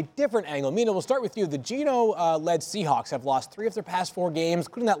Dan from a different angle. Mina, we'll start with you. The Geno-led Seahawks have lost 3 of their past 4 games,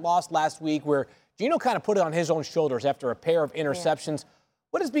 including that loss last week where Geno kind of put it on his own shoulders after a pair of interceptions.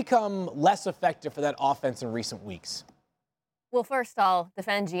 What has become less effective for that offense in recent weeks? Well, first I'll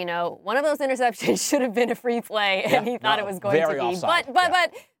defend Geno. One of those interceptions should have been a free play, and he thought it was going to be. Offside.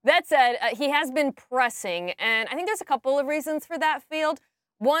 But that said, he has been pressing, and I think there's a couple of reasons for that, Field.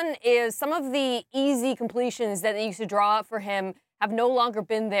 One is some of the easy completions that they used to draw up for him have no longer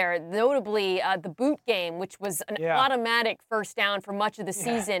been there. Notably, the boot game, which was an automatic first down for much of the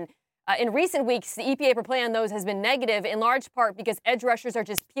season. In recent weeks, the EPA per play on those has been negative, in large part because edge rushers are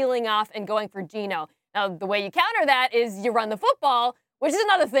just peeling off and going for Geno. Now, the way you counter that is you run the football, which is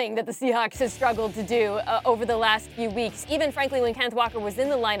another thing that the Seahawks have struggled to do over the last few weeks. Even, frankly, when Kenneth Walker was in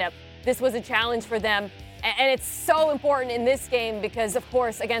the lineup, this was a challenge for them. And it's so important in this game because, of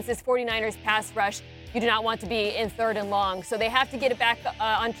course, against this 49ers pass rush, you do not want to be in 3rd and long. So they have to get it back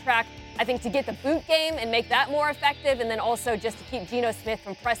on track, I think, to get the boot game and make that more effective, and then also just to keep Geno Smith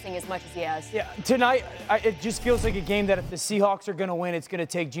from pressing as much as he has. Yeah, tonight, it just feels like a game that if the Seahawks are going to win, it's going to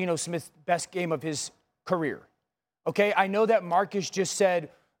take Geno Smith's best game of his career. Okay, I know that Marcus just said,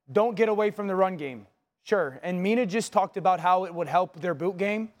 don't get away from the run game. Sure, and Mina just talked about how it would help their boot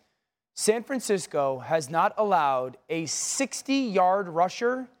game. San Francisco has not allowed a 60-yard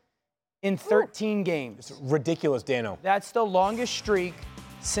rusher in 13 games. It's ridiculous, Dano. That's the longest streak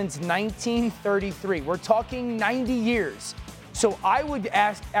since 1933. We're talking 90 years. So I would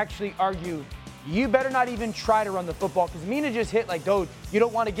actually argue, you better not even try to run the football, because Mina just hit like, dude, you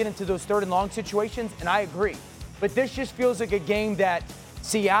don't want to get into those 3rd and long situations, and I agree. But this just feels like a game that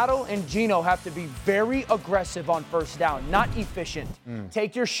Seattle and Geno have to be very aggressive on first down, not efficient.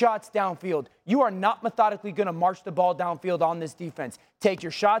 Take your shots downfield. You are not methodically going to march the ball downfield on this defense. Take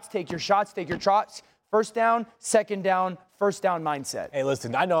your shots, take your shots, take your shots. First down, second down, first down mindset. Hey,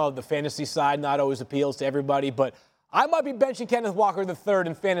 listen, I know the fantasy side not always appeals to everybody, but I might be benching Kenneth Walker III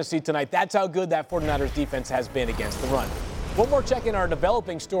in fantasy tonight. That's how good that 49ers defense has been against the run. One more check in our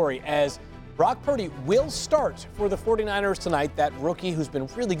developing story as Brock Purdy will start for the 49ers tonight. That rookie who's been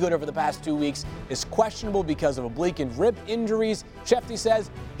really good over the past 2 weeks is questionable because of oblique and rib injuries. Shefty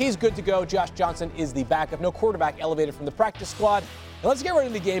says he's good to go. Josh Johnson is the backup. No quarterback elevated from the practice squad. Now let's get right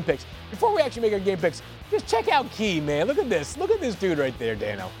into the game picks. Before we actually make our game picks, just check out Key, man. Look at this. Look at this dude right there,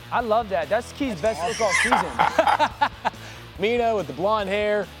 Dano. I love that. That's Key's best look all season. Mina with the blonde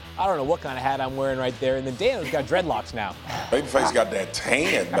hair. I don't know what kind of hat I'm wearing right there. And then Dano's got dreadlocks now. Babyface got that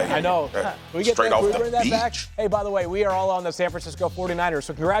tan, baby. I know. Can we get straight that? off Can we the bring that beach. back? Hey, by the way, we are all on the San Francisco 49ers.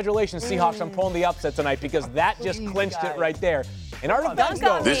 So congratulations, Seahawks, on pulling the upset tonight because that just clinched it right there. And our defense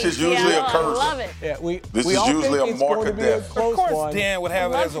goes. This is usually a curse. I love it. Yeah, this is usually a mark of death. Of course, Dan would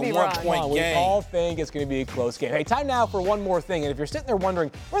have it as a 1-point game. We all think it's going to be a close game. Hey, time now for one more thing. And if you're sitting there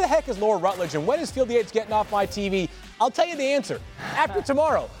wondering, where the heck is Laura Rutledge and when is Field Yates getting off my TV? I'll tell you the answer after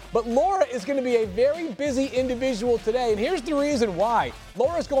tomorrow. But Laura is going to be a very busy individual today, and here's the reason why.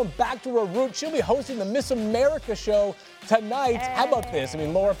 Laura's going back to her roots. She'll be hosting the Miss America show tonight. Hey. How about this? I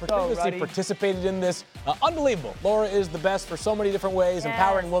mean, Laura previously participated in this. Unbelievable. Laura is the best for so many different ways,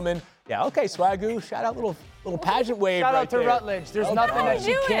 empowering women. Yeah, okay, Swagoo. Shout out little pageant wave Shout right out to there. Rutledge. There's nothing that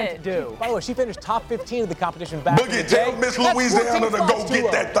she can't do. By the way, she finished top 15 of the competition back in the day. Tell Miss Louisiana to go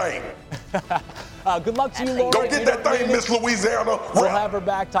get that thing. Good luck to you, Laura. Go get that thing, Miss Louisiana. We'll have her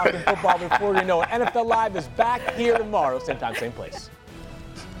back talking football before you know it. NFL Live is back here tomorrow, same time, same place.